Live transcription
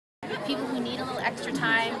People who need a little extra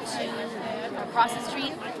time to cross the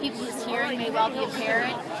street, people whose hearing may well be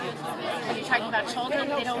impaired. When you're talking about children,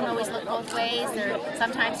 they don't always look both ways, they're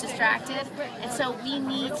sometimes distracted, and so we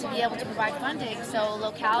need to be able to provide funding so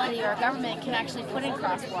locality or government can actually put in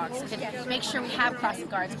crosswalks, can make sure we have crossing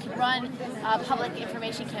guards, can run public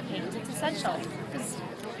information campaigns. It's essential because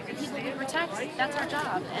people we protect, that's our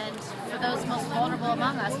job, and for those most vulnerable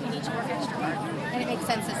among us, we need to work extra hard. And it makes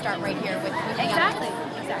sense to start right here with Exactly.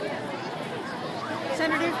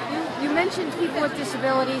 Senator, you mentioned people with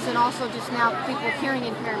disabilities and also just now people with hearing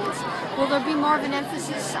impairments. Will there be more of an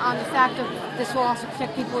emphasis on the fact that this will also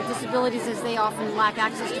protect people with disabilities as they often lack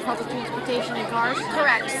access to public transportation and cars?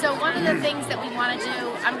 Correct. So one of the things that we want to do,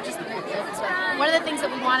 one of the things that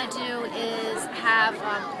we want to do is have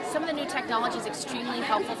some of the new technology is extremely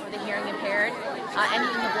helpful for the hearing impaired and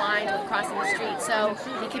even the blind when crossing the street. So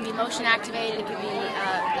it can be motion activated, it can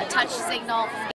be a touch signal.